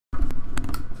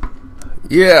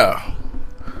Yeah.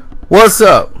 What's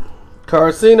up?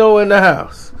 Carcino in the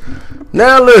house.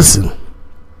 Now listen.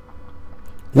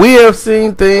 We have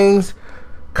seen things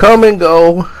come and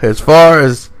go as far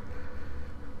as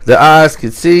the eyes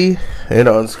can see. And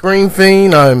on Screen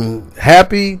Fiend, I'm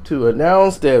happy to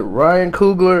announce that Ryan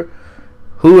Coogler,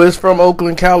 who is from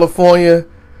Oakland, California,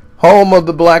 home of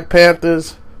the Black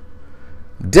Panthers,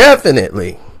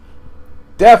 definitely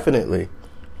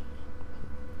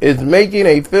is making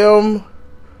a film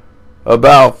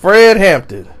about Fred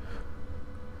Hampton.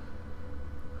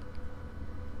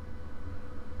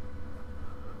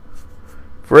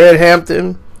 Fred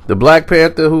Hampton, the Black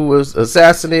Panther who was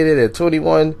assassinated at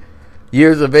 21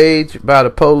 years of age by the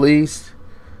police,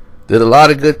 did a lot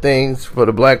of good things for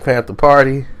the Black Panther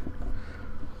Party.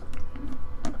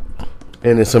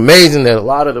 And it's amazing that a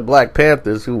lot of the Black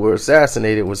Panthers who were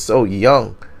assassinated were so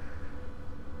young.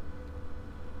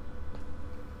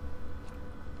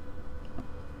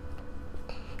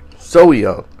 So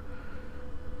young.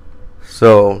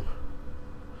 So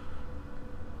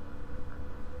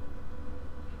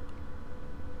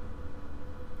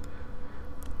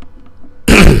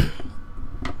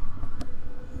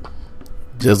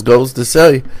just goes to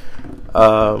say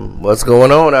what's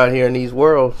going on out here in these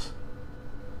worlds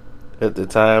at the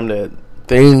time that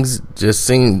things just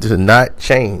seem to not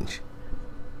change.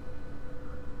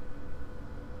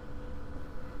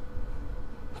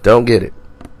 Don't get it.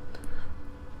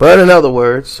 But in other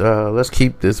words, let's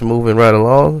keep this moving right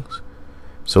along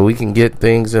so we can get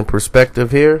things in perspective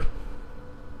here.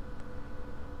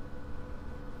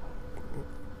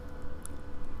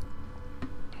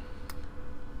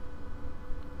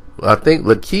 I think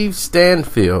Lakeith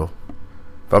Stanfield,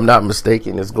 if I'm not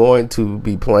mistaken, is going to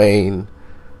be playing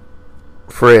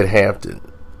Fred Hampton.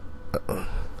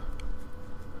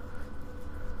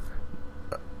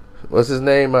 What's his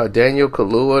name? Daniel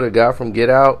Kaluuya, the guy from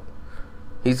Get Out.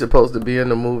 He's supposed to be in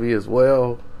the movie as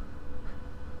well.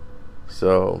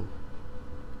 So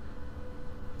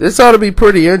this ought to be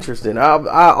pretty interesting.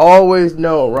 I always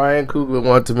know Ryan Coogler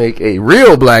wanted to make a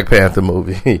real Black Panther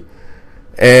movie.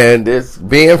 And it's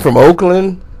being from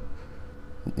Oakland,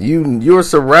 you're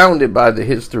surrounded by the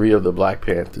history of the Black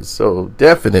Panthers. So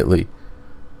definitely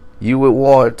you would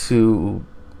want to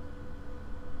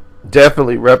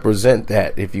definitely represent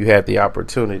that if you had the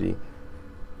opportunity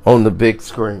on the big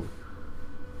screen.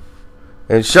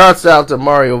 And shouts out to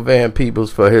Mario Van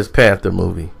Peebles for his Panther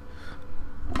movie.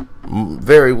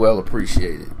 Very well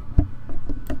appreciated.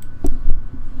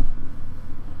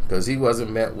 Because he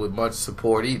wasn't met with much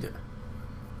support either.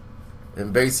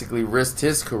 And basically risked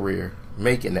his career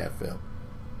making that film.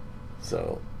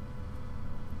 So,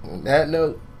 on that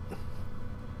note,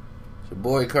 it's your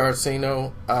boy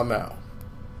Carcino. I'm out.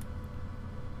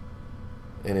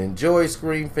 And enjoy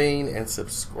Screen Fiend and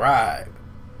subscribe.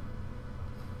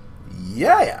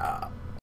 Yeah.